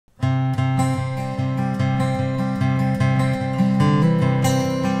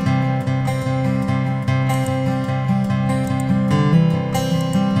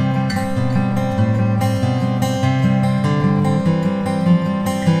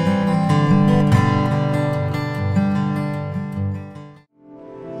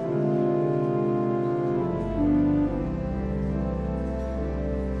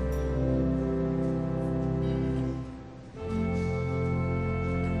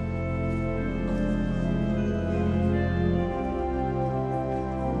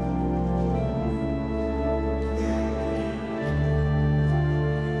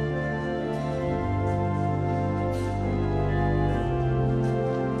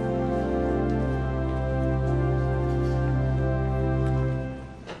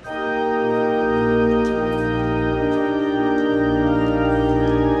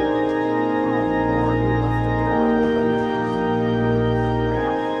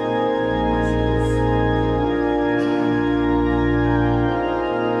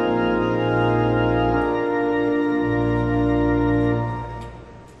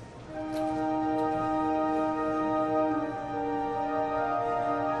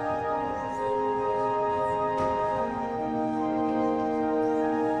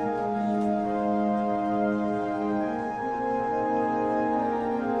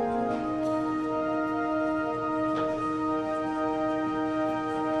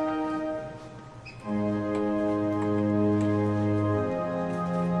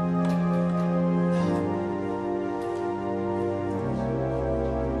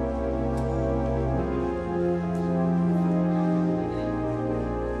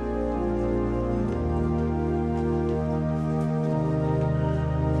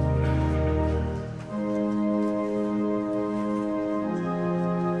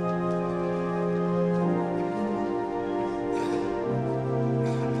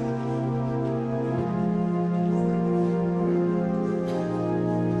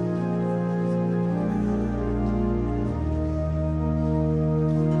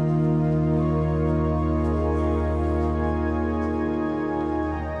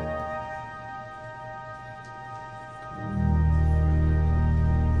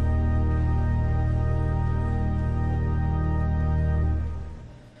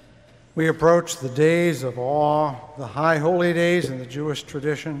We approach the days of awe, the high holy days in the Jewish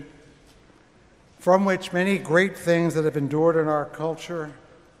tradition, from which many great things that have endured in our culture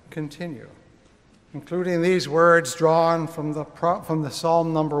continue, including these words drawn from the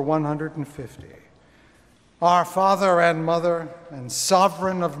Psalm number 150. Our Father and Mother and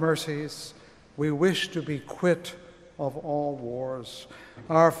Sovereign of mercies, we wish to be quit of all wars.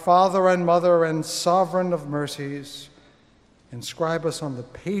 Our Father and Mother and Sovereign of mercies, inscribe us on the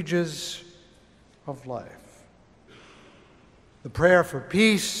pages of life. The prayer for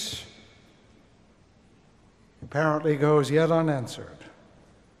peace apparently goes yet unanswered,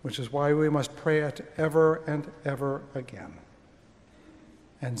 which is why we must pray it ever and ever again.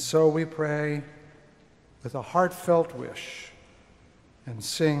 And so we pray with a heartfelt wish and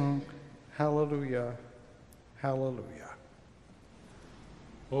sing Hallelujah, Hallelujah.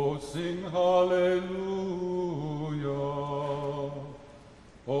 Oh, sing hallelujah.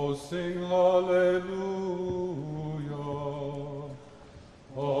 Oh, sing hallelujah.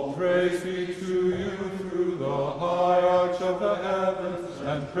 All praise be to you through the high arch of the heavens,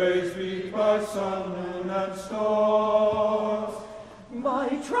 and praise be by sun, moon, and stars. My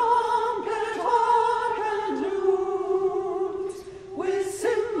trumpet harp and lute, with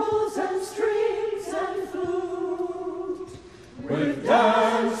cymbals and strings and flute, with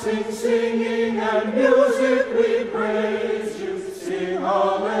dancing, singing, and music we praise you. Sing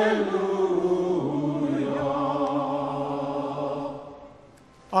hallelujah.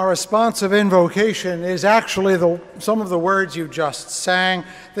 Our responsive invocation is actually some of the words you just sang.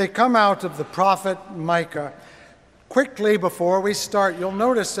 They come out of the prophet Micah. Quickly, before we start, you'll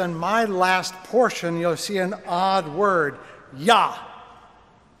notice in my last portion, you'll see an odd word, Yah,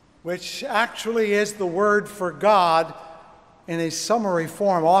 which actually is the word for God in a summary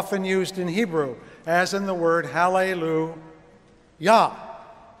form, often used in Hebrew, as in the word hallelujah.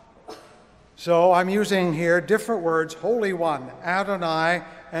 So I'm using here different words, Holy One, Adonai,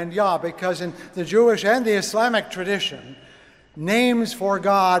 and Yah, because in the Jewish and the Islamic tradition, names for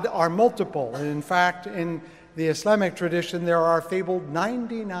God are multiple. And in fact, in the Islamic tradition, there are fabled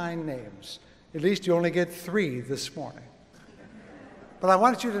 99 names. At least you only get 3 this morning. But I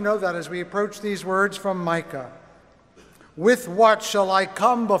want you to know that as we approach these words from Micah, with what shall I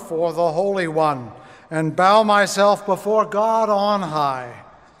come before the Holy One and bow myself before God on high?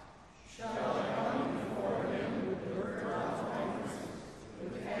 Shall I come before him with burnt offerings,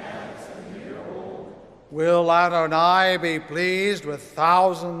 with calves a year old? Will Adonai be pleased with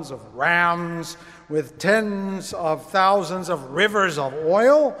thousands of rams, with tens of thousands of rivers of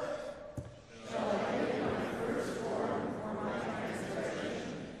oil? Shall I give my firstborn for my transgression,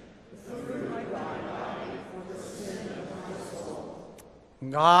 the fruit of my body for the sin of my soul?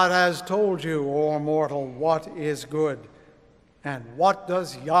 God has told you, O mortal, what is good. And what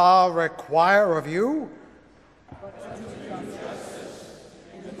does Yah require of you? But to do justice,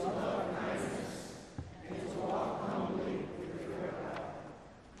 and to love kindness, and to walk humbly with your God.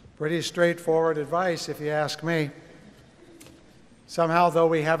 Pretty straightforward advice, if you ask me. Somehow, though,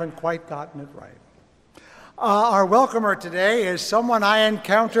 we haven't quite gotten it right. Our welcomer today is someone I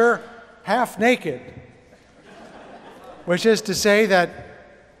encounter half naked, which is to say that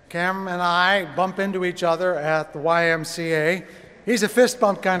Cam and I bump into each other at the YMCA. He's a fist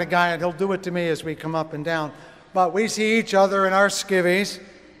bump kind of guy, and he'll do it to me as we come up and down. But we see each other in our skivvies.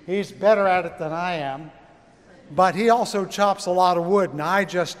 He's better at it than I am. But he also chops a lot of wood, and I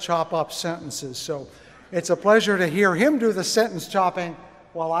just chop up sentences. So it's a pleasure to hear him do the sentence chopping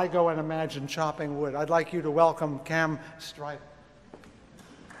while I go and imagine chopping wood. I'd like you to welcome Cam Streidl.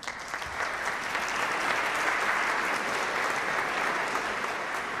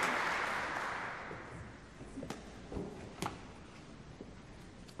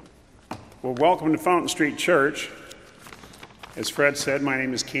 Well, welcome to Fountain Street Church. As Fred said, my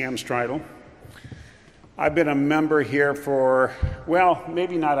name is Cam Streidl. I've been a member here for, well,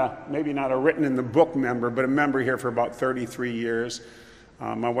 maybe not a written in the book member, but a member here for about 33 years.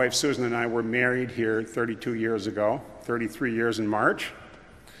 My wife Susan and I were married here 32 years ago, 33 years in March.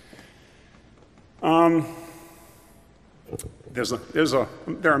 There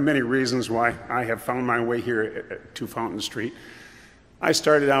are many reasons why I have found my way here to Fountain Street. I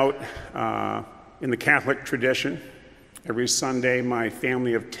started out in the Catholic tradition. Every Sunday, my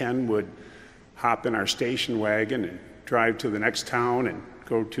family of 10 would hop in our station wagon and drive to the next town and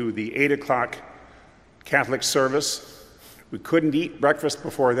go to the 8 o'clock Catholic service. We couldn't eat breakfast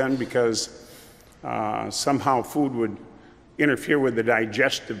before then because somehow food would interfere with the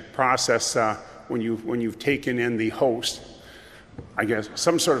digestive process when you've taken in the host. I guess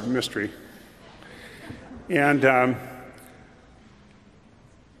some sort of mystery. And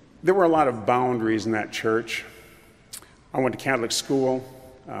There were a lot of boundaries in that church. I went to Catholic school.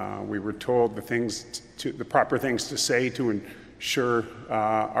 We were told the proper things to say to ensure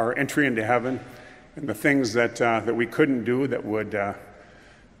our entry into heaven, and the things that we couldn't do that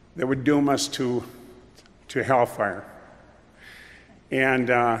would doom us to hellfire.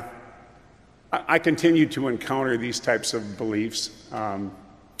 And I continue to encounter these types of beliefs.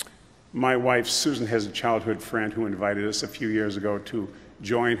 My wife, Susan, has a childhood friend who invited us a few years ago to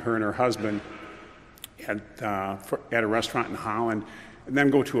join her and her husband at a restaurant in Holland, and then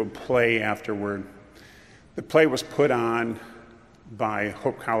go to a play afterward. The play was put on by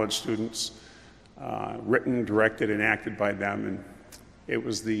Hope College students, written, directed, and acted by them, and it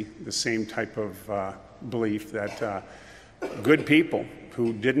was the same type of belief that good people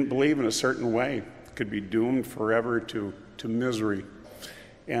who didn't believe in a certain way could be doomed forever to misery.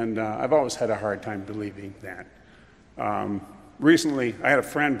 And I've always had a hard time believing that. Recently, I had a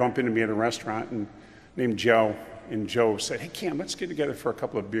friend bump into me at a restaurant named Joe, and Joe said, "Hey, Cam, let's get together for a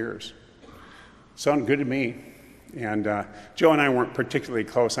couple of beers." Sounded good to me. And Joe and I weren't particularly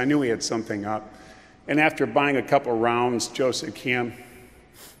close. I knew he had something up. And after buying a couple rounds, Joe said, "Cam,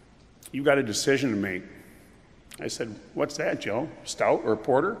 you got a decision to make." I said, "What's that, Joe? Stout or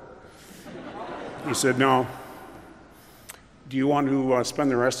porter?" He said, "No. Do you want to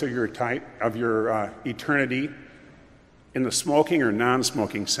spend the rest of your eternity in the smoking or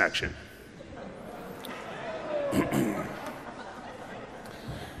non-smoking section?"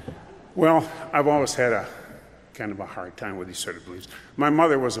 Well, I've always had a kind of a hard time with these sort of beliefs. My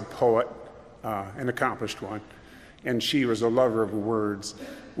mother was a poet, an accomplished one, and she was a lover of words.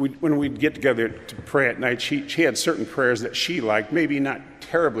 When we'd get together to pray at night, she had certain prayers that she liked, maybe not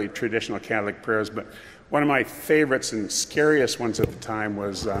terribly traditional Catholic prayers, but one of my favorites and scariest ones at the time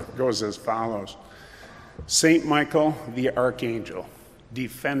goes as follows. "Saint Michael, the Archangel,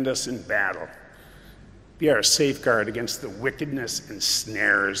 defend us in battle. Be our safeguard against the wickedness and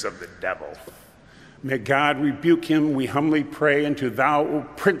snares of the devil. May God rebuke him, we humbly pray, and to thou, O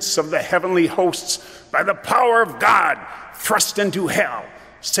Prince of the heavenly hosts, by the power of God, thrust into hell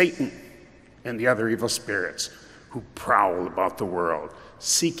Satan and the other evil spirits who prowl about the world,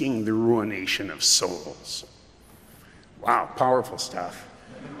 seeking the ruination of souls." Wow, powerful stuff.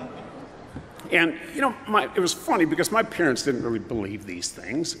 And, it was funny because my parents didn't really believe these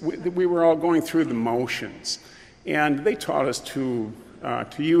things. We were all going through the motions. And they taught us to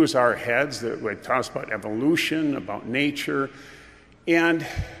use our heads. They taught us about evolution, about nature. And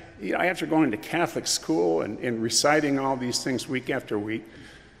after going to Catholic school and reciting all these things week after week,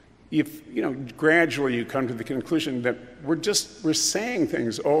 gradually you come to the conclusion that we're saying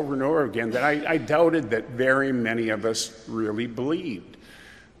things over and over again that I doubted that very many of us really believed.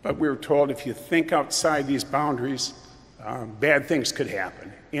 But we were told if you think outside these boundaries, bad things could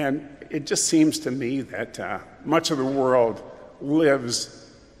happen. And it just seems to me that much of the world lives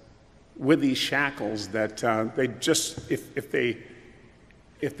with these shackles that they just, if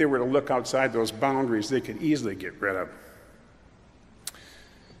they were to look outside those boundaries, they could easily get rid of.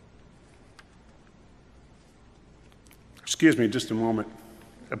 Excuse me just a moment.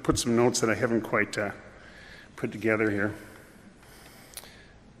 I put some notes that I haven't quite put together here.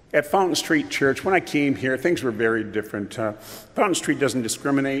 At Fountain Street Church, when I came here, things were very different. Fountain Street doesn't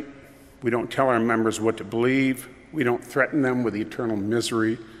discriminate. We don't tell our members what to believe. We don't threaten them with eternal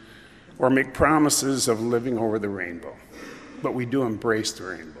misery or make promises of living over the rainbow. But we do embrace the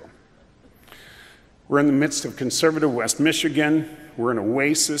rainbow. We're in the midst of conservative West Michigan. We're an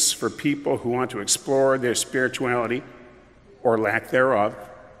oasis for people who want to explore their spirituality or lack thereof,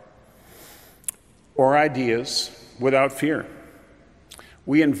 or ideas without fear.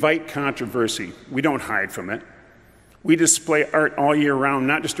 We invite controversy. We don't hide from it. We display art all year round,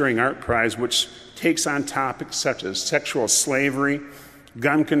 not just during Art Prize, which takes on topics such as sexual slavery,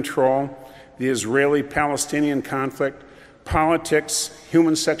 gun control, the Israeli-Palestinian conflict, politics,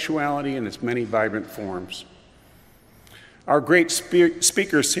 human sexuality in its many vibrant forms. Our great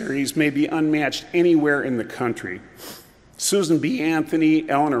speaker series may be unmatched anywhere in the country. Susan B. Anthony,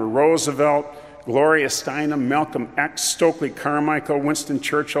 Eleanor Roosevelt, Gloria Steinem, Malcolm X, Stokely Carmichael, Winston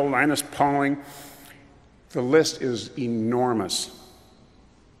Churchill, Linus Pauling. The list is enormous.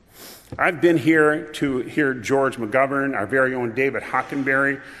 I've been here to hear George McGovern, our very own David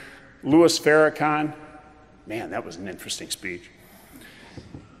Hockenberry, Louis Farrakhan. Man, that was an interesting speech.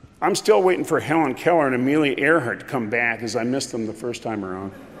 I'm still waiting for Helen Keller and Amelia Earhart to come back, as I missed them the first time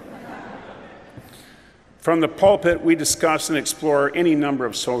around. From the pulpit, we discuss and explore any number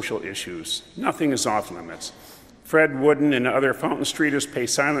of social issues. Nothing is off limits. Fred Wooden and other Fountain Streeters pay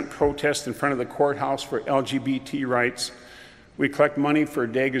silent protest in front of the courthouse for LGBT rights. We collect money for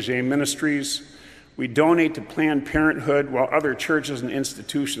Dégagé Ministries. We donate to Planned Parenthood while other churches and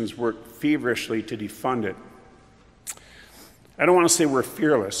institutions work feverishly to defund it. I don't want to say we're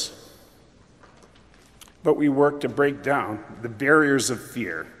fearless, but we work to break down the barriers of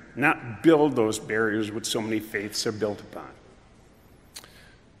fear, not build those barriers which so many faiths are built upon.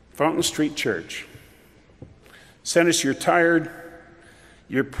 Fountain Street Church, send us your tired,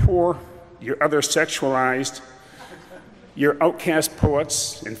 your poor, your other sexualized, your outcast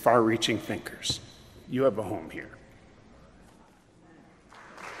poets and far-reaching thinkers. You have a home here.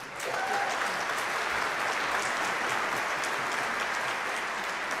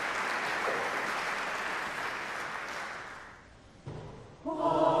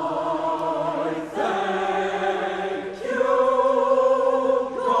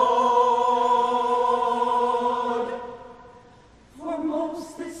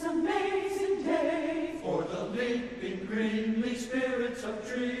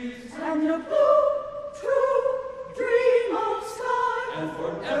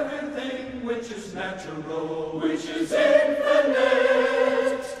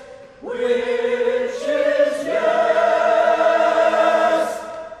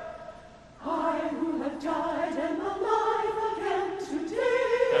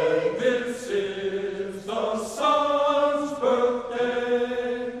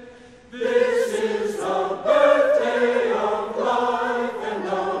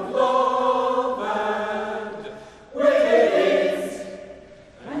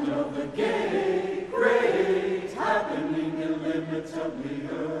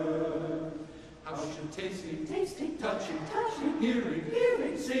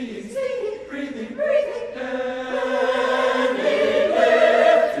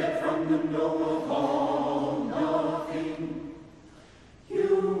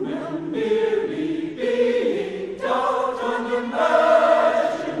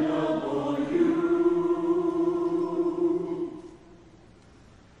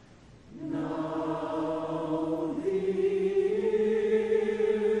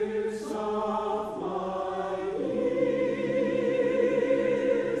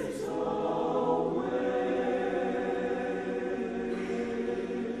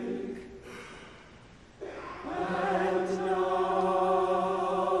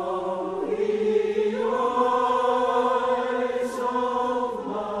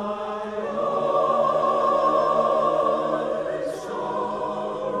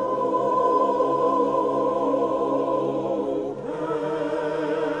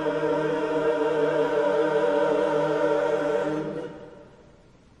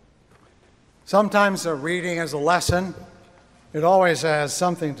 Sometimes a reading is a lesson. It always has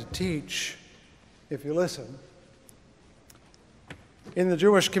something to teach if you listen. In the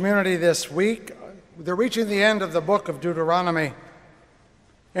Jewish community this week, they're reaching the end of the book of Deuteronomy.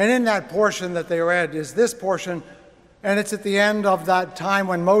 And in that portion that they read is this portion, and it's at the end of that time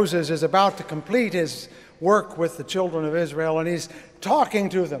when Moses is about to complete his work with the children of Israel, and he's talking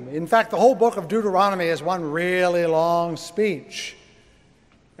to them. In fact, the whole book of Deuteronomy is one really long speech.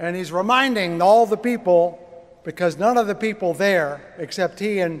 And he's reminding all the people, because none of the people there, except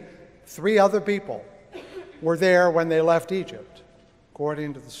he and 3 other people, were there when they left Egypt,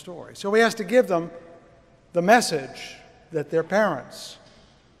 according to the story. So he has to give them the message that their parents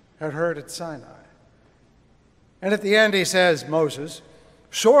had heard at Sinai. And at the end he says, Moses,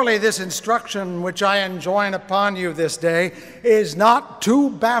 surely this instruction which I enjoin upon you this day is not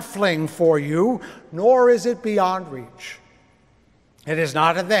too baffling for you, nor is it beyond reach. It is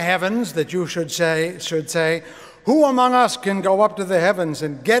not in the heavens that you should say, who among us can go up to the heavens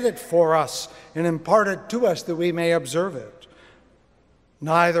and get it for us and impart it to us that we may observe it?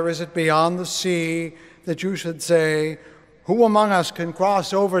 Neither is it beyond the sea that you should say, who among us can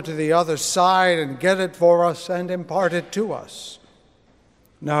cross over to the other side and get it for us and impart it to us?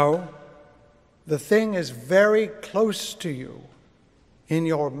 No, the thing is very close to you, in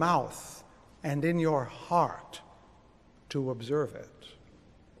your mouth and in your heart, to observe it.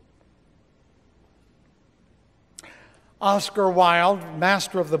 Oscar Wilde,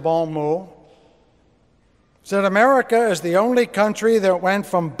 master of the bon mot, said America is the only country that went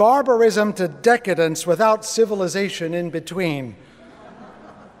from barbarism to decadence without civilization in between.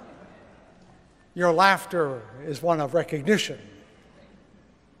 Your laughter is one of recognition.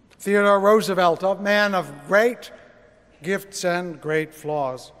 Theodore Roosevelt, a man of great gifts and great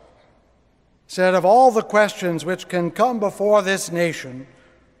flaws, said of all the questions which can come before this nation,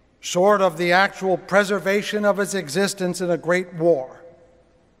 short of the actual preservation of its existence in a great war,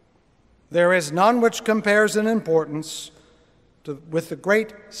 there is none which compares in importance with the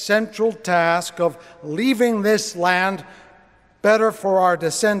great central task of leaving this land better for our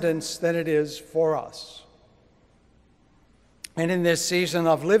descendants than it is for us. And in this season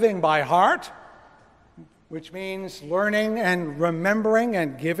of living by heart, which means learning and remembering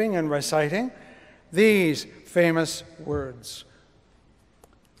and giving and reciting these famous words.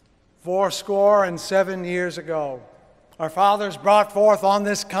 77 years ago, our fathers brought forth on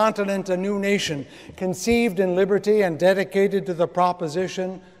this continent a new nation, conceived in liberty and dedicated to the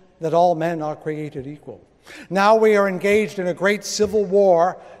proposition that all men are created equal. Now we are engaged in a great civil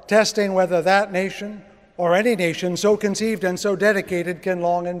war, testing whether that nation or any nation so conceived and so dedicated can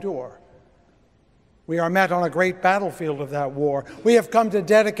long endure. We are met on a great battlefield of that war. We have come to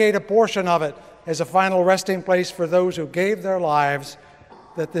dedicate a portion of it as a final resting place for those who gave their lives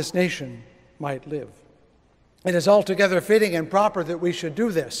that this nation might live. It is altogether fitting and proper that we should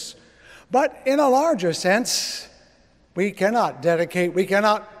do this. But in a larger sense, we cannot dedicate, we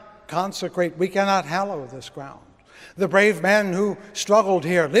cannot consecrate, we cannot hallow this ground. The brave men who struggled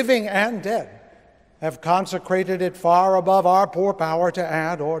here, living and dead, have consecrated it far above our poor power to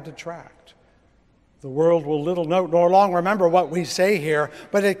add or detract. The world will little note nor long remember what we say here,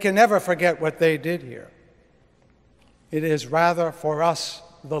 but it can never forget what they did here. It is rather for us,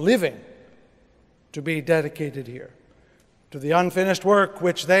 the living, to be dedicated here to the unfinished work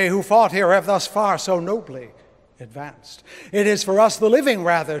which they who fought here have thus far so nobly advanced. It is for us, the living,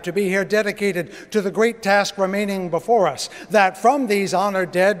 rather, to be here dedicated to the great task remaining before us, that from these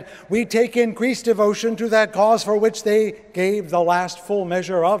honored dead we take increased devotion to that cause for which they gave the last full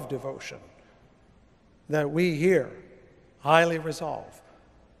measure of devotion, that we here highly resolve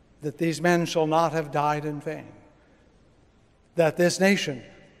that these men shall not have died in vain, that this nation,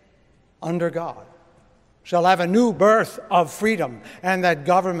 under God, shall have a new birth of freedom, and that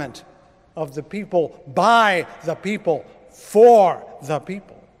government of the people, by the people, for the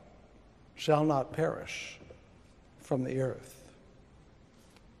people, shall not perish from the earth.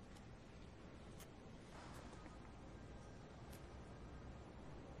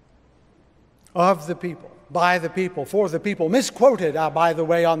 Of the people, by the people, for the people, misquoted, by the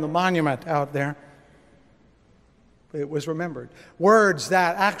way, on the monument out there. It was remembered. Words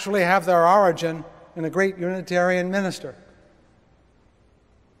that actually have their origin in a great Unitarian minister.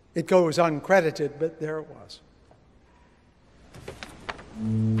 It goes uncredited, but there it was.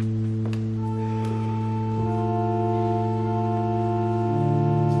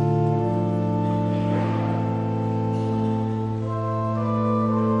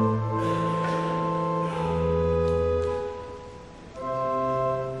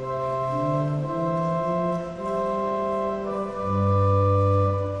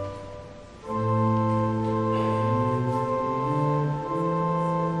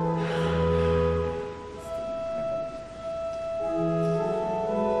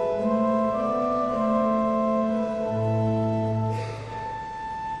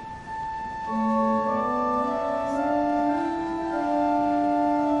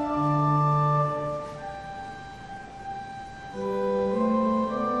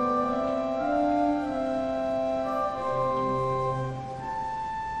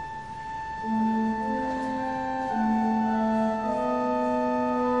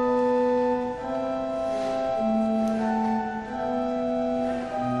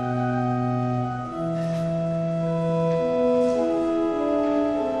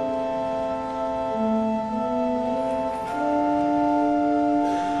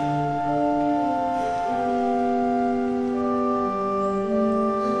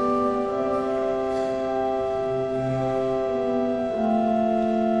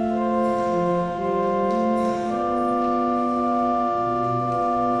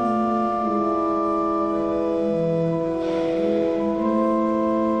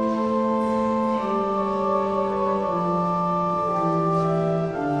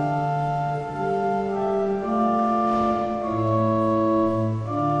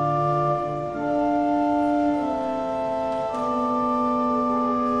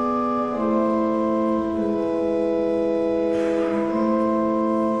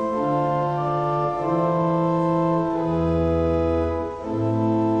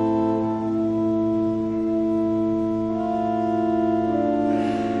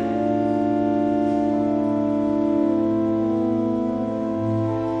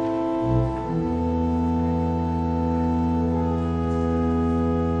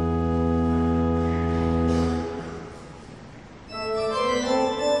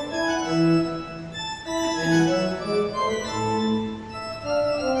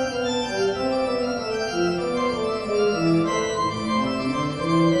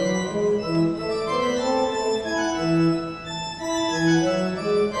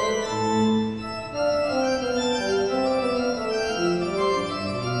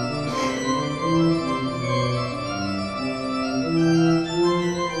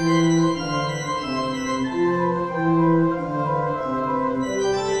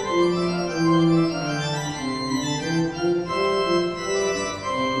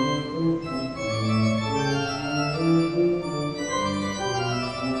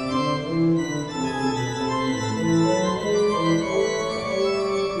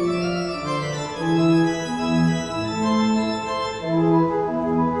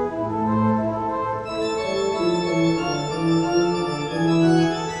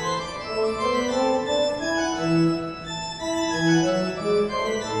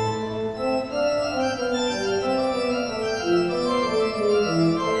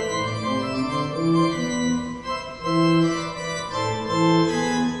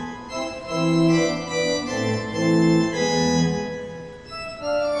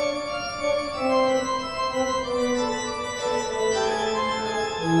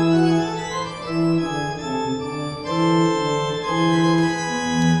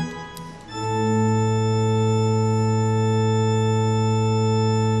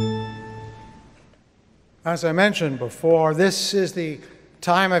 As I mentioned before, this is the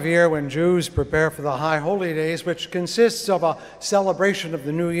time of year when Jews prepare for the High Holy Days, which consists of a celebration of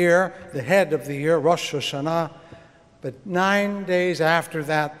the New Year, the head of the year, Rosh Hashanah, but 9 days after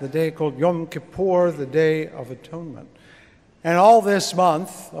that, the day called Yom Kippur, the Day of Atonement. And all this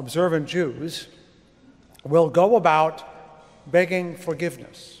month, observant Jews will go about begging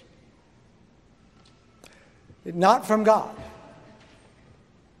forgiveness. Not from God.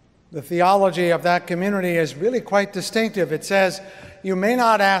 The theology of that community is really quite distinctive. It says, you may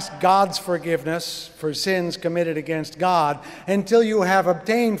not ask God's forgiveness for sins committed against God until you have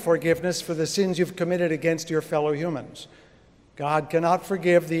obtained forgiveness for the sins you've committed against your fellow humans. God cannot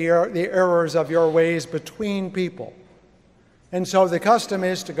forgive the errors of your ways between people. And so the custom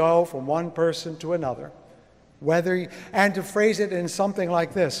is to go from one person to another, and to phrase it in something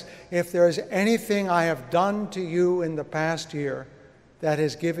like this: if there is anything I have done to you in the past year that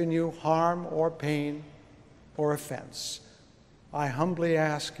has given you harm or pain or offense, I humbly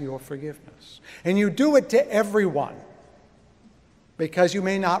ask your forgiveness. And you do it to everyone, because you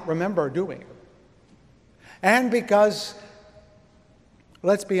may not remember doing it. And because,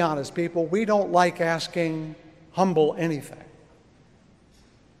 let's be honest, people, we don't like asking humble anything.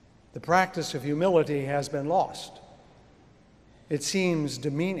 The practice of humility has been lost. It seems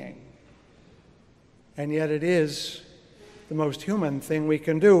demeaning, and yet it is the most human thing we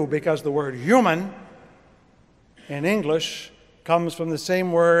can do, because the word human in English comes from the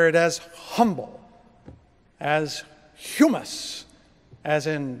same word as humble, as humus, as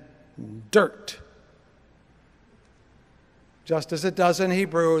in dirt. Just as it does in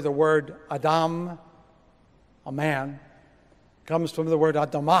Hebrew, the word Adam, a man, comes from the word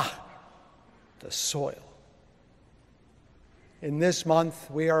Adamah, the soil. In this month,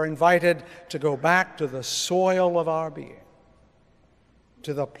 we are invited to go back to the soil of our being,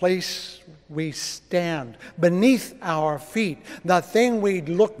 to the place we stand, beneath our feet, the thing we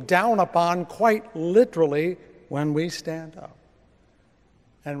look down upon quite literally when we stand up.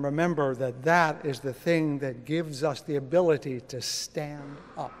 And remember that that is the thing that gives us the ability to stand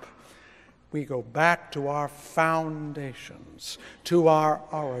up. We go back to our foundations, to our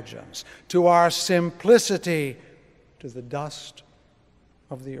origins, to our simplicity, to the dust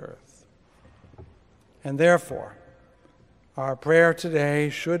of the earth. And therefore, our prayer today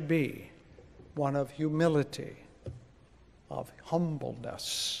should be one of humility, of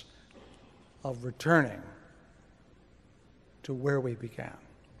humbleness, of returning to where we began.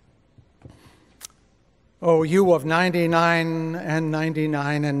 Oh, you of 99 and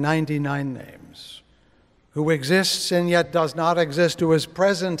 99 and 99 names, who exists and yet does not exist, who is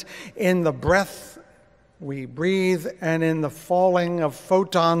present in the breath we breathe and in the falling of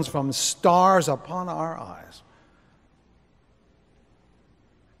photons from stars upon our eyes.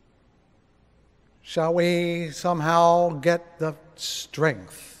 Shall we somehow get the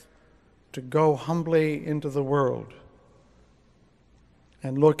strength to go humbly into the world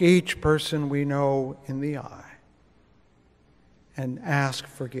and look each person we know in the eye and ask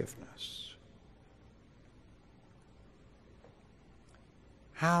forgiveness?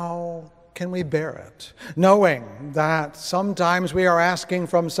 How can we bear it, knowing that sometimes we are asking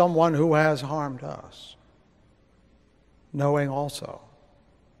from someone who has harmed us, knowing also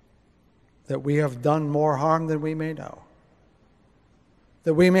that we have done more harm than we may know,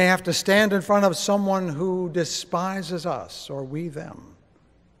 that we may have to stand in front of someone who despises us, or we them,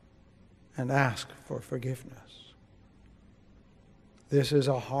 and ask for forgiveness? This is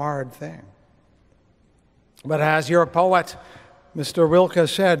a hard thing. But as your poet, Mr. Rilke,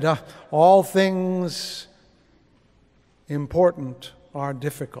 said, all things important are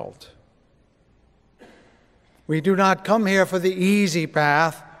difficult. We do not come here for the easy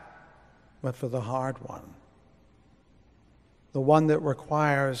path, but for the hard one. The one that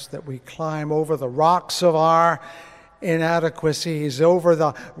requires that we climb over the rocks of our inadequacies, over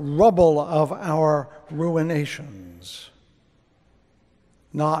the rubble of our ruinations,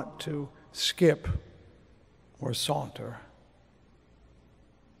 not to skip or saunter.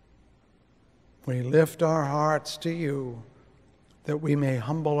 We lift our hearts to you that we may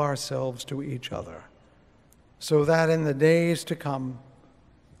humble ourselves to each other, so that in the days to come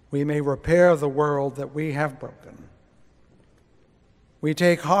we may repair the world that we have broken. We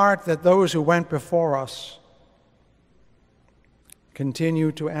take heart that those who went before us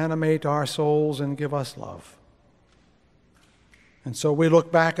continue to animate our souls and give us love. And so we look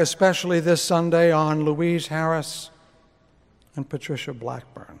back especially this Sunday on Louise Harris and Patricia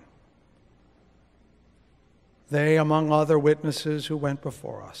Blackburn. They, among other witnesses who went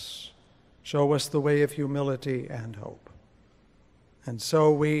before us, show us the way of humility and hope. And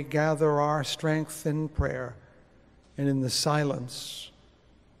so we gather our strength in prayer, and in the silence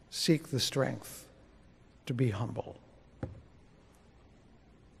seek the strength to be humble.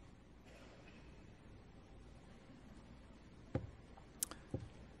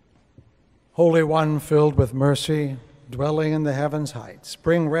 Holy One, filled with mercy, dwelling in the heavens' heights,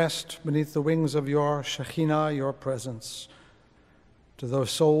 bring rest beneath the wings of your Shekhinah, your presence, to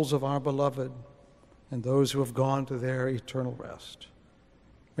those souls of our beloved and those who have gone to their eternal rest.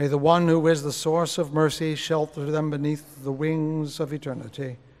 May the one who is the source of mercy shelter them beneath the wings of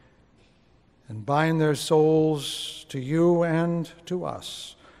eternity and bind their souls to you and to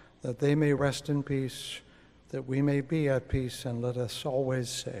us, that they may rest in peace, that we may be at peace, and let us always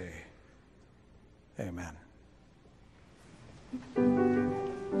say, Amen.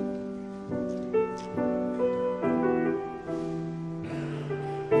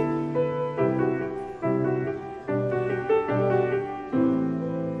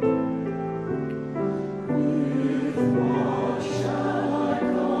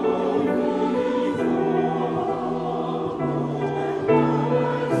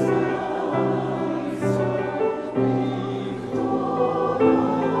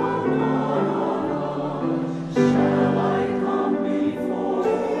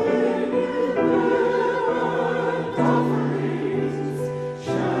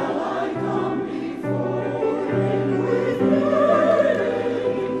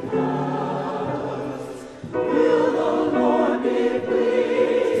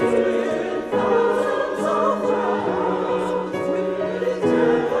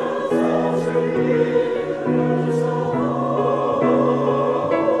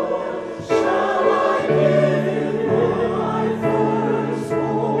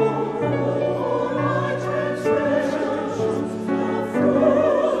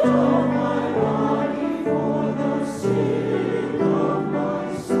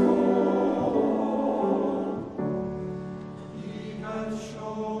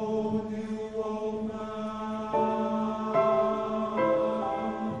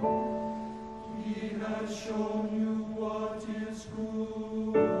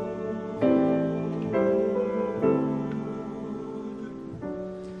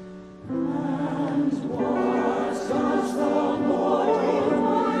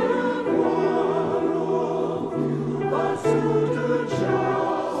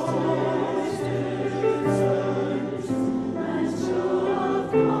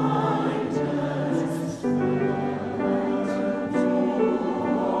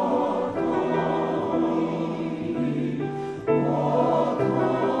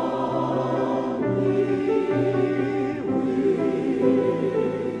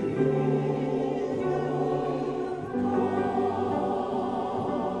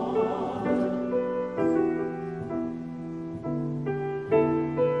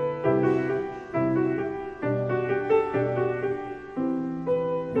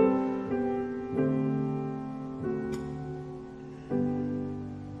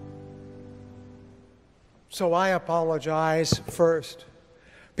 So I apologize first.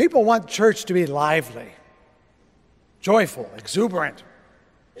 People want church to be lively, joyful, exuberant.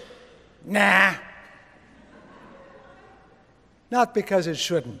 Nah. Not because it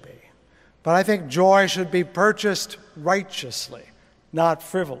shouldn't be, but I think joy should be purchased righteously, not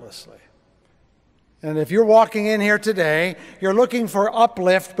frivolously. And if you're walking in here today, you're looking for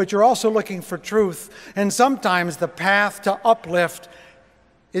uplift, but you're also looking for truth. And sometimes the path to uplift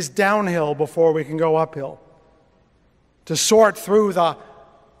is downhill before we can go uphill. To sort through the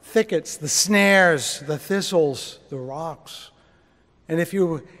thickets, the snares, the thistles, the rocks. And if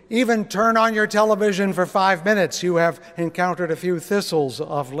you even turn on your television for 5 minutes, you have encountered a few thistles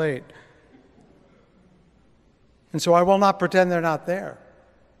of late. And so I will not pretend they're not there.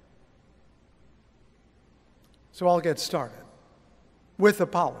 So I'll get started with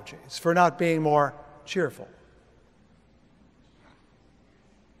apologies for not being more cheerful.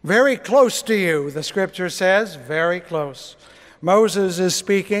 Very close to you, the scripture says, very close. Moses is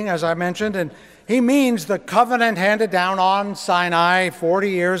speaking, as I mentioned, and he means the covenant handed down on Sinai 40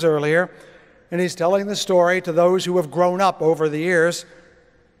 years earlier, and he's telling the story to those who have grown up over the years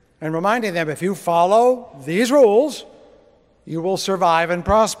and reminding them, if you follow these rules, you will survive and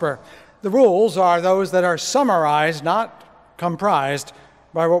prosper. The rules are those that are summarized, not comprised,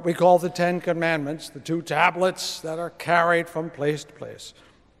 by what we call the Ten Commandments, the 2 tablets that are carried from place to place.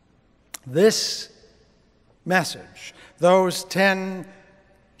 This message, those 10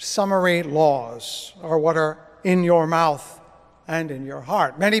 summary laws, are what are in your mouth and in your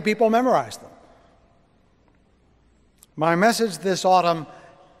heart. Many people memorize them. My message this autumn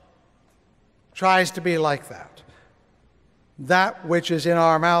tries to be like that. that which is in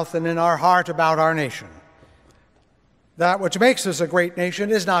our mouth and in our heart about our nation. That which makes us a great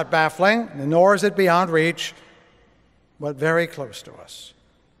nation is not baffling, nor is it beyond reach, but very close to us.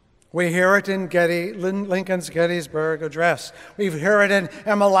 We hear it in Lincoln's Gettysburg Address. We hear it in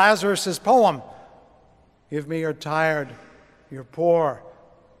Emma Lazarus's poem, "Give me your tired, your poor,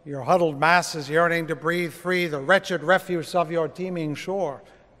 your huddled masses yearning to breathe free, the wretched refuse of your teeming shore."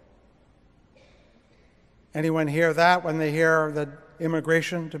 Anyone hear that when they hear the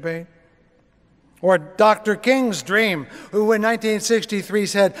immigration debate? Or Dr. King's dream, who in 1963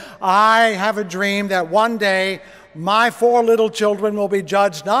 said, "I have a dream that one day my 4 little children will be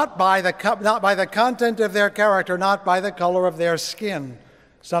judged not by the content of their character, not by the color of their skin,"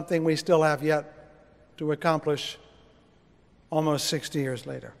 something we still have yet to accomplish almost 60 years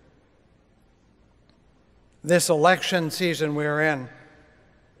later. This election season we're in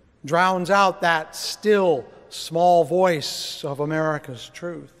drowns out that still small voice of America's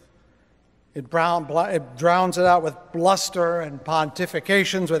truth. It drowns it out with bluster and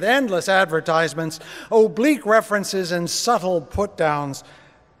pontifications, with endless advertisements, oblique references, and subtle put-downs.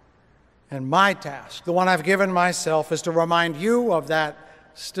 And my task, the one I've given myself, is to remind you of that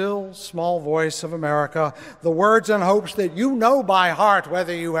still small voice of America, the words and hopes that you know by heart,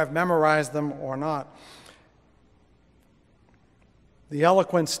 whether you have memorized them or not. The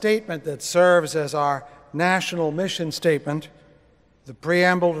eloquent statement that serves as our national mission statement, the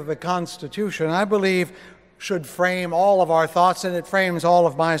preamble to the Constitution, I believe should frame all of our thoughts, and it frames all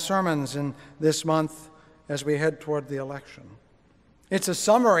of my sermons in this month as we head toward the election. It's a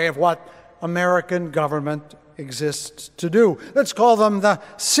summary of what American government exists to do. Let's call them the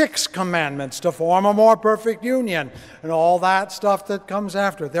 6 commandments to form a more perfect union and all that stuff that comes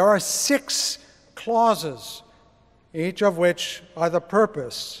after. There are 6 clauses, each of which are the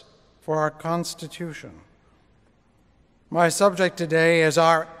purpose for our Constitution. My subject today is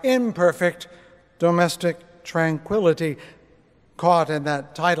our imperfect domestic tranquility, caught in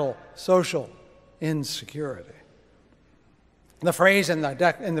that title, social insecurity. The phrase in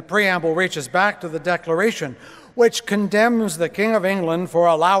the preamble reaches back to the Declaration, which condemns the King of England for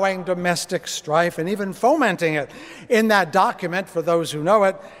allowing domestic strife and even fomenting it. In that document, for those who know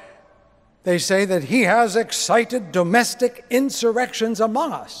it, they say that he has excited domestic insurrections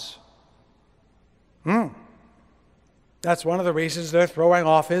among us. That's one of the reasons they're throwing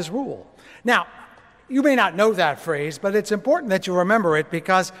off his rule. Now, you may not know that phrase, but it's important that you remember it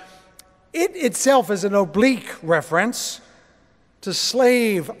because it itself is an oblique reference to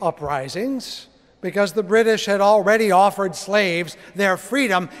slave uprisings, because the British had already offered slaves their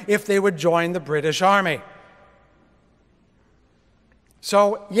freedom if they would join the British Army.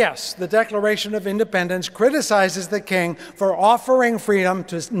 So, yes, the Declaration of Independence criticizes the king for offering freedom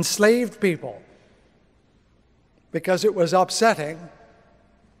to enslaved people because it was upsetting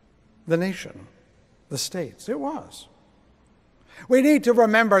the nation, the states. It was. We need to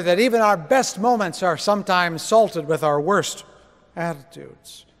remember that even our best moments are sometimes salted with our worst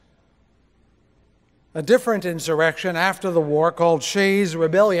attitudes. A different insurrection after the war, called Shays'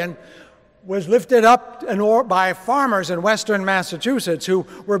 Rebellion, was lifted up by farmers in western Massachusetts who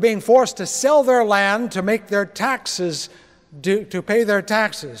were being forced to sell their land to make their taxes, to pay their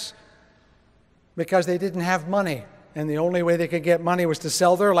taxes, because they didn't have money. And the only way they could get money was to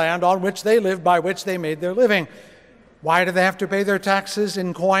sell their land on which they lived, by which they made their living. Why do they have to pay their taxes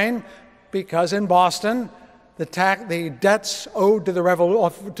in coin? Because in Boston, the debts owed to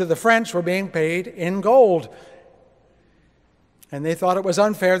the French were being paid in gold. And they thought it was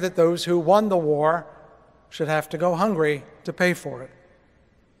unfair that those who won the war should have to go hungry to pay for it.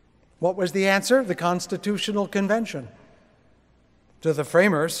 What was the answer? The Constitutional Convention. To the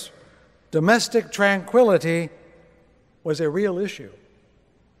framers, domestic tranquility was a real issue.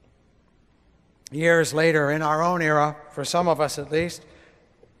 Years later, in our own era, for some of us at least,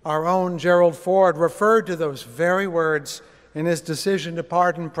 our own Gerald Ford referred to those very words in his decision to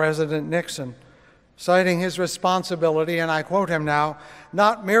pardon President Nixon, citing his responsibility, and I quote him now,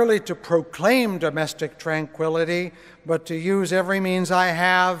 "not merely to proclaim domestic tranquility, but to use every means I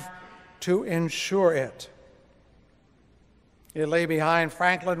have to ensure it." It lay behind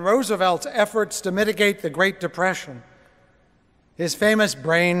Franklin Roosevelt's efforts to mitigate the Great Depression. His famous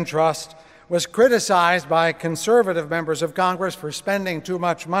brain trust was criticized by conservative members of Congress for spending too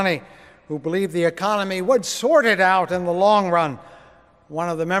much money, who believed the economy would sort it out in the long run. One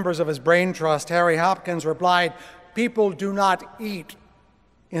of the members of his brain trust, Harry Hopkins, replied, "People do not eat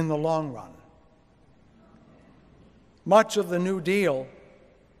in the long run." Much of the New Deal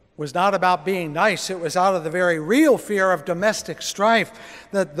was not about being nice. It was out of the very real fear of domestic strife,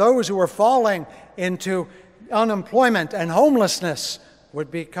 that those who were falling into unemployment and homelessness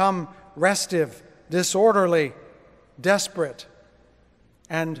would become restive, disorderly, desperate,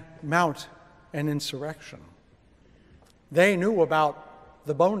 and mount an insurrection. They knew about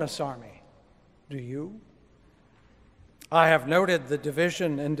the bonus army. Do you? I have noted the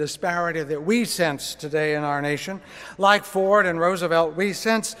division and disparity that we sense today in our nation. Like Ford and Roosevelt, we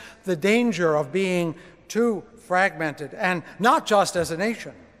sense the danger of being too fragmented, and not just as a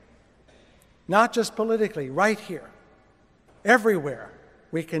nation, not just politically, right here. Everywhere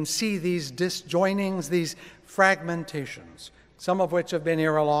we can see these disjoinings, these fragmentations, some of which have been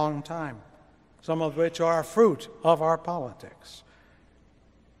here a long time, some of which are a fruit of our politics.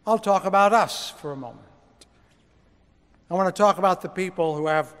 I'll talk about us for a moment. I want to talk about the people who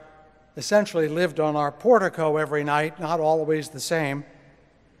have essentially lived on our portico every night, not always the same,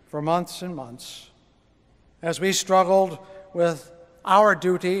 for months and months, as we struggled with our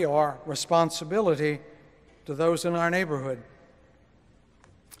duty or responsibility to those in our neighborhood.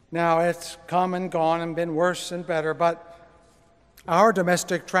 Now, it's come and gone and been worse and better, but our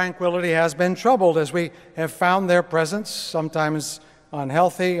domestic tranquility has been troubled as we have found their presence, sometimes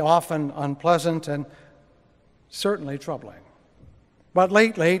unhealthy, often unpleasant, and certainly troubling. But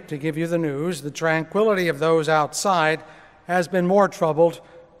lately, to give you the news, the tranquility of those outside has been more troubled,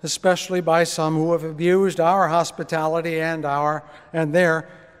 especially by some who have abused our hospitality and their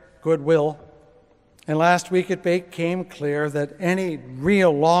goodwill. And last week it became clear that any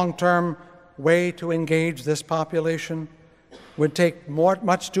real long-term way to engage this population would take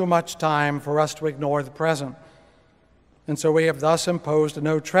much too much time for us to ignore the present. And so we have thus imposed a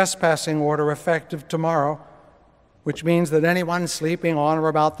no trespassing order effective tomorrow, which means that anyone sleeping on or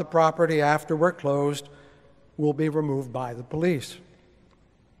about the property after we're closed will be removed by the police.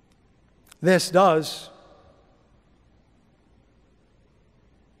 This does,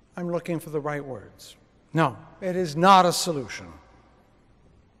 I'm looking for the right words. No, it is not a solution.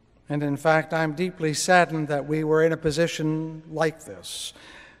 And in fact, I'm deeply saddened that we were in a position like this.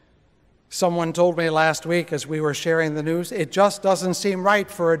 Someone told me last week as we were sharing the news, it just doesn't seem right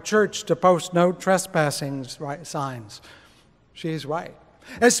for a church to post no trespassing signs. She's right.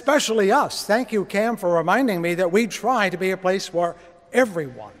 Especially us. Thank you, Cam, for reminding me that we try to be a place where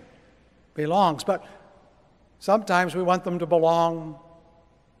everyone belongs. But sometimes we want them to belong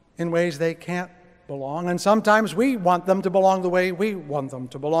in ways they can't belong, and sometimes we want them to belong the way we want them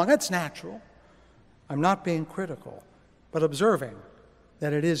to belong. It's natural. I'm not being critical, but observing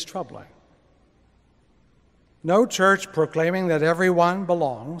that it is troubling. No church proclaiming that everyone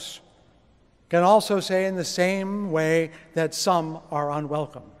belongs can also say in the same way that some are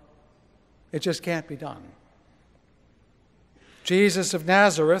unwelcome. It just can't be done. Jesus of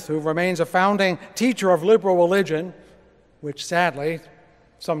Nazareth, who remains a founding teacher of liberal religion, which sadly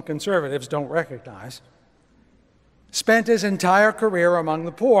some conservatives don't recognize, spent his entire career among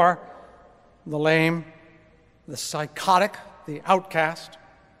the poor, the lame, the psychotic, the outcast.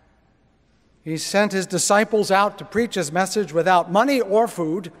 He sent his disciples out to preach his message without money or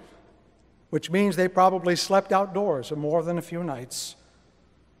food, which means they probably slept outdoors for more than a few nights.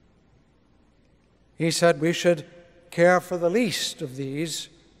 He said we should care for the least of these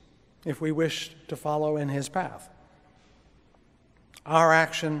if we wish to follow in his path. Our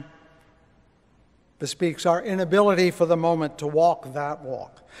action bespeaks our inability for the moment to walk that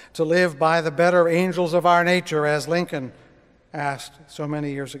walk, to live by the better angels of our nature, as Lincoln asked so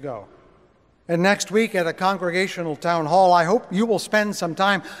many years ago. And next week at a congregational town hall, I hope you will spend some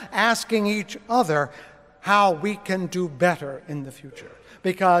time asking each other how we can do better in the future,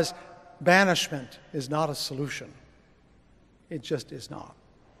 because banishment is not a solution. It just is not.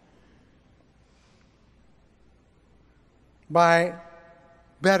 By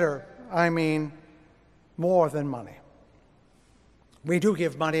better, I mean more than money. We do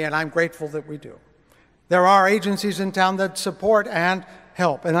give money, and I'm grateful that we do. There are agencies in town that support and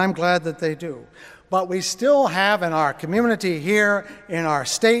help, and I'm glad that they do. But we still have in our community here, in our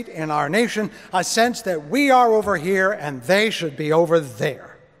state, in our nation, a sense that we are over here and they should be over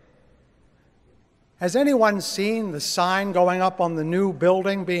there. Has anyone seen the sign going up on the new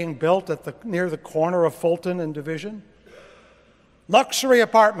building being built near the corner of Fulton and Division? Luxury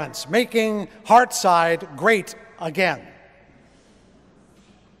apartments, making Hartside great again.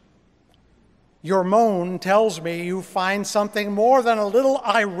 Your moan tells me you find something more than a little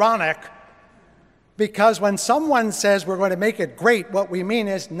ironic, because when someone says we're going to make it great, what we mean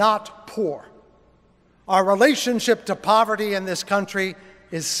is not poor. Our relationship to poverty in this country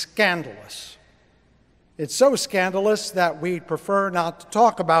is scandalous. It's so scandalous that we prefer not to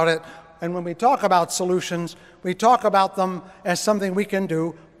talk about it, and when we talk about solutions, we talk about them as something we can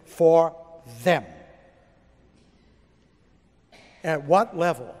do for them. At what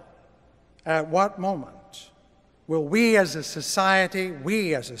level, at what moment will we as a society,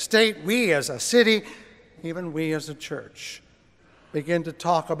 we as a state, we as a city, even we as a church, begin to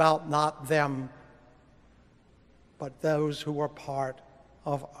talk about not them, but those who are part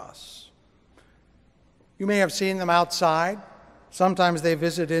of us? You may have seen them outside. Sometimes they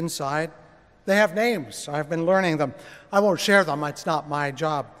visit inside. They have names. I've been learning them. I won't share them. It's not my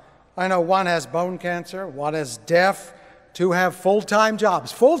job. I know one has bone cancer, one is deaf, two have full-time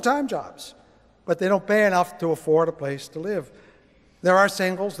jobs, but they don't pay enough to afford a place to live. There are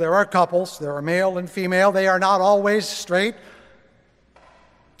singles, there are couples, there are male and female. They are not always straight.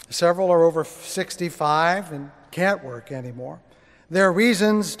 Several are over 65 and can't work anymore. Their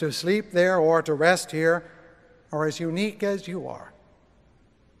reasons to sleep there or to rest here are as unique as you are.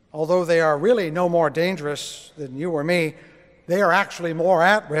 Although they are really no more dangerous than you or me, they are actually more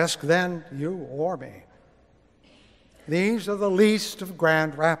at risk than you or me. These are the least of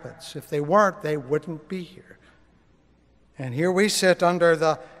Grand Rapids. If they weren't, they wouldn't be here. And here we sit under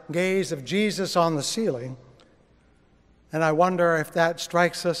the gaze of Jesus on the ceiling, and I wonder if that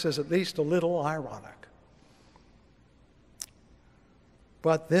strikes us as at least a little ironic.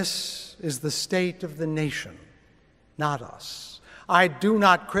 But this is the state of the nation, not us. I do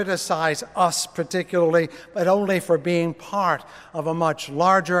not criticize us particularly, but only for being part of a much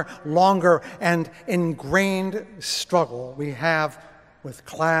larger, longer, and ingrained struggle we have with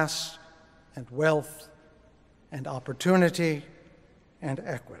class and wealth and opportunity and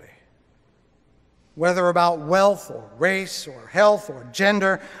equity. Whether about wealth or race or health or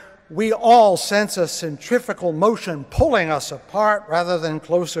gender, we all sense a centrifugal motion pulling us apart rather than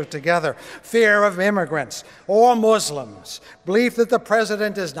closer together. Fear of immigrants or Muslims, belief that the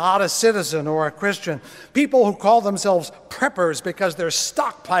president is not a citizen or a Christian, people who call themselves preppers because they're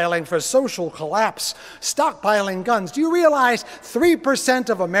stockpiling for social collapse, stockpiling guns. Do you realize 3%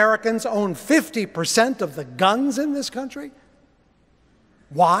 of Americans own 50% of the guns in this country?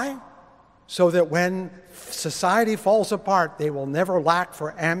 Why? So that when society falls apart, they will never lack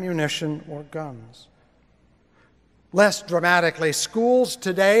for ammunition or guns. Less dramatically, schools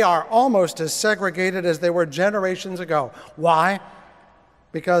today are almost as segregated as they were generations ago. Why?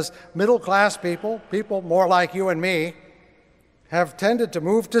 Because middle-class people more like you and me, have tended to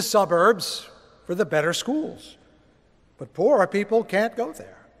move to suburbs for the better schools. But poorer people can't go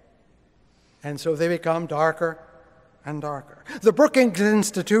there. And so they become darker and darker. The Brookings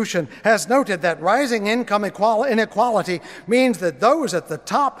Institution has noted that rising income inequality means that those at the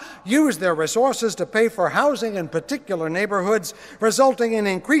top use their resources to pay for housing in particular neighborhoods, resulting in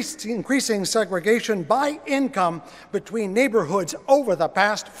increasing segregation by income between neighborhoods over the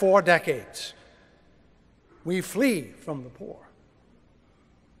past 4 decades. We flee from the poor.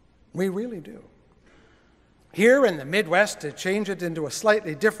 We really do. Here in the Midwest, to change it into a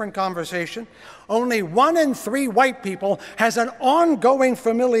slightly different conversation, only 1 in 3 white people has an ongoing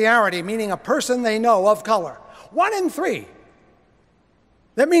familiarity, meaning a person they know of color. 1 in 3.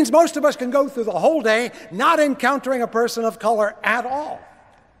 That means most of us can go through the whole day not encountering a person of color at all.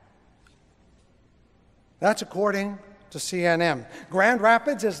 That's according to CNN. Grand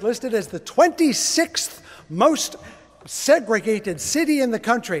Rapids is listed as the 26th most segregated city in the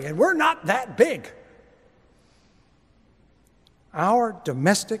country, and we're not that big. Our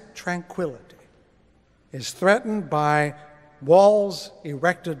domestic tranquility is threatened by walls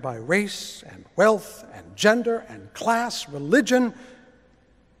erected by race and wealth and gender and class, religion.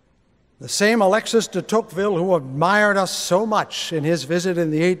 The same Alexis de Tocqueville, who admired us so much in his visit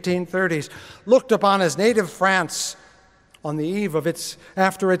in the 1830s, looked upon his native France on the eve of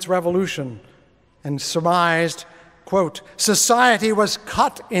after its revolution and surmised, quote, "Society was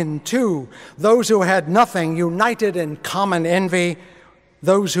cut in two, those who had nothing united in common envy,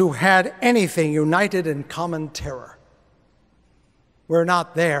 those who had anything united in common terror." We're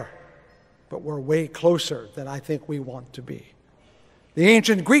not there, but we're way closer than I think we want to be. The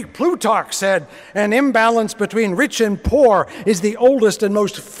ancient Greek Plutarch said, "An imbalance between rich and poor is the oldest and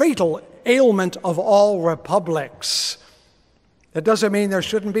most fatal ailment of all republics." That doesn't mean there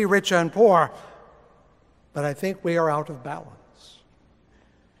shouldn't be rich and poor, but I think we are out of balance.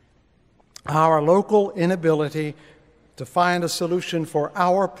 Our local inability to find a solution for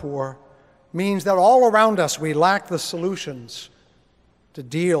our poor means that all around us we lack the solutions to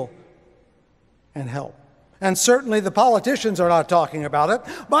deal and help. And certainly the politicians are not talking about it,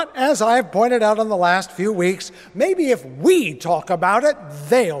 but as I've pointed out in the last few weeks, maybe if we talk about it,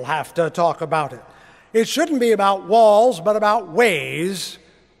 they'll have to talk about it. It shouldn't be about walls, but about ways.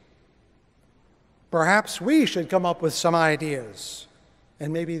 Perhaps we should come up with some ideas,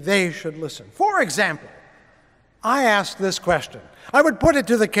 and maybe they should listen. For example, I ask this question. I would put it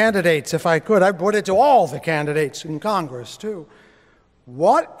to the candidates if I could. I'd put it to all the candidates in Congress, too.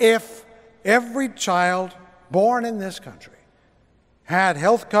 What if every child born in this country had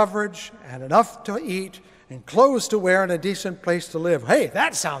health coverage and enough to eat and clothes to wear and a decent place to live? Hey,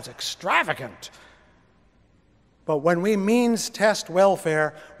 that sounds extravagant. But when we means test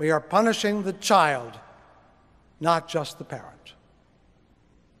welfare, we are punishing the child, not just the parent.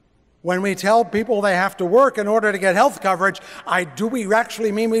 When we tell people they have to work in order to get health coverage, do we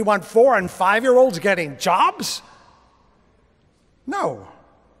actually mean we want 4- and 5-year-olds getting jobs? No.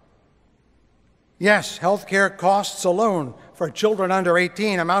 Yes, health care costs alone for children under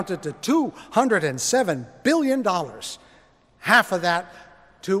 18 amounted to $207 billion, half of that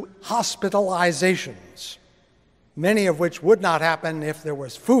to hospitalizations, many of which would not happen if there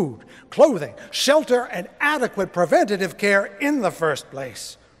was food, clothing, shelter, and adequate preventative care in the first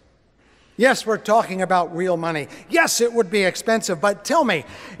place. Yes, we're talking about real money. Yes, it would be expensive, but tell me,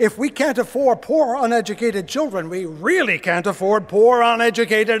 if we can't afford poor, uneducated children, we really can't afford poor,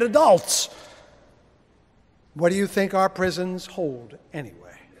 uneducated adults. What do you think our prisons hold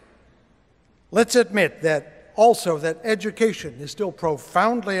anyway? Let's admit that education is still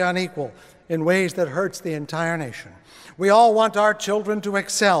profoundly unequal in ways that hurts the entire nation. We all want our children to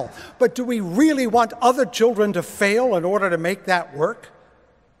excel, but do we really want other children to fail in order to make that work?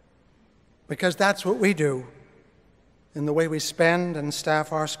 Because that's what we do in the way we spend and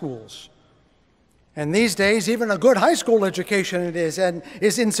staff our schools. And these days, even a good high school education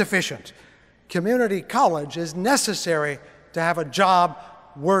is insufficient. Community college is necessary to have a job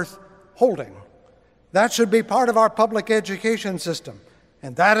worth holding. That should be part of our public education system.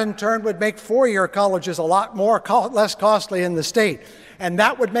 And that, in turn, would make four-year colleges a lot less costly in the state. And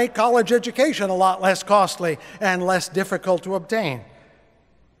that would make college education a lot less costly and less difficult to obtain.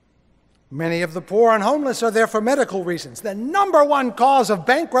 Many of the poor and homeless are there for medical reasons. The number one cause of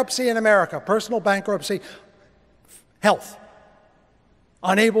bankruptcy in America, personal bankruptcy, health.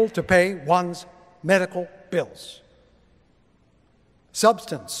 Unable to pay one's medical bills.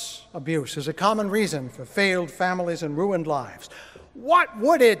 Substance abuse is a common reason for failed families and ruined lives. What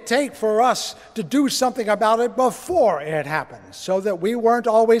would it take for us to do something about it before it happens, so that we weren't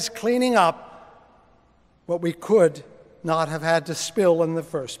always cleaning up what we could not have had to spill in the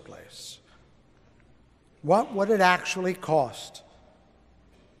first place? What would it actually cost?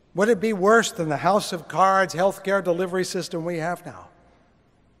 Would it be worse than the house of cards healthcare delivery system we have now?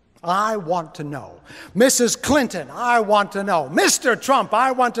 I want to know. Mrs. Clinton, I want to know. Mr. Trump,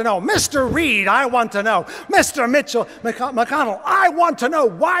 I want to know. Mr. Reid, I want to know. Mr. McConnell, I want to know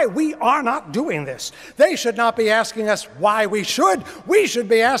why we are not doing this. They should not be asking us why we should. We should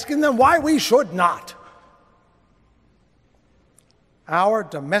be asking them why we should not. Our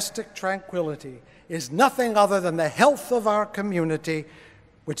domestic tranquility is nothing other than the health of our community,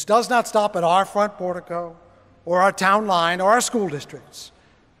 which does not stop at our front portico or our town line or our school districts.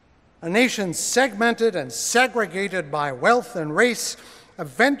 A nation segmented and segregated by wealth and race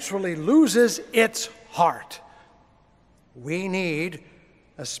eventually loses its heart. We need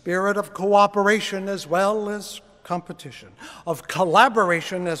a spirit of cooperation as well as competition, of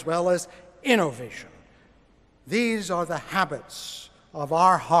collaboration as well as innovation. These are the habits of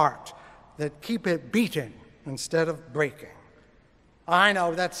our heart that keep it beating instead of breaking. I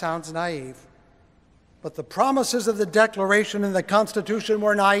know that sounds naive. But the promises of the Declaration and the Constitution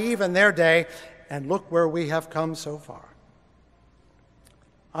were naive in their day, and look where we have come so far.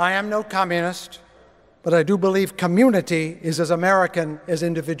 I am no communist, but I do believe community is as American as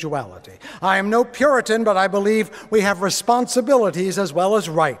individuality. I am no Puritan, but I believe we have responsibilities as well as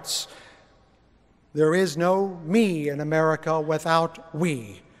rights. There is no me in America without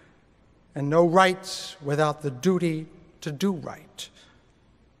we, and no rights without the duty to do right.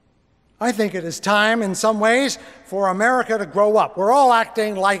 I think it is time, in some ways, for America to grow up. We're all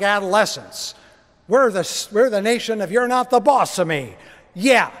acting like adolescents. We're the nation of you're not the boss of me.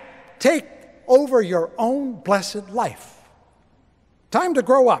 Yeah, take over your own blessed life. Time to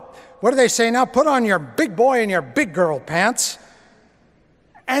grow up. What do they say now? Put on your big boy and your big girl pants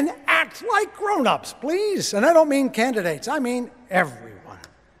and act like grown-ups, please. And I don't mean candidates. I mean everyone.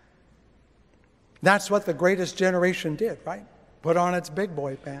 That's what the greatest generation did, right? Put on its big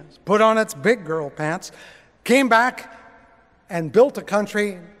boy pants, put on its big girl pants, came back and built a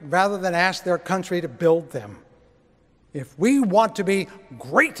country rather than ask their country to build them. If we want to be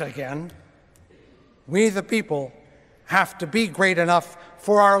great again, we the people have to be great enough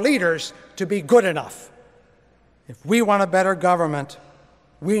for our leaders to be good enough. If we want a better government,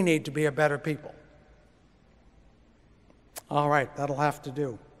 we need to be a better people. All right, that'll have to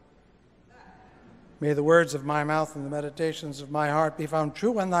do. May the words of my mouth and the meditations of my heart be found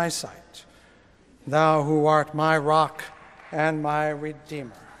true in thy sight, thou who art my rock and my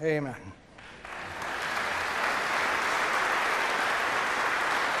Redeemer. Amen.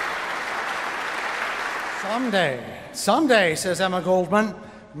 Someday, says Emma Goldman,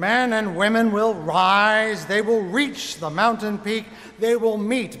 men and women will rise, they will reach the mountain peak, they will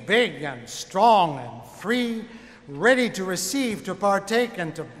meet big and strong and free, ready to receive, to partake,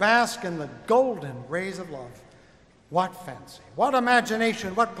 and to bask in the golden rays of love. What fancy, what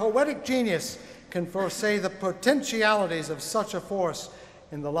imagination, what poetic genius can foresee the potentialities of such a force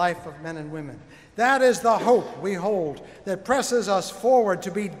in the life of men and women? That is the hope we hold that presses us forward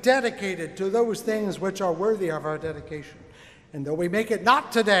to be dedicated to those things which are worthy of our dedication. And though we make it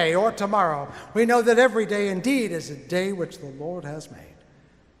not today or tomorrow, we know that every day indeed is a day which the Lord has made.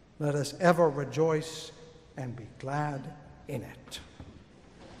 Let us ever rejoice and be glad in it.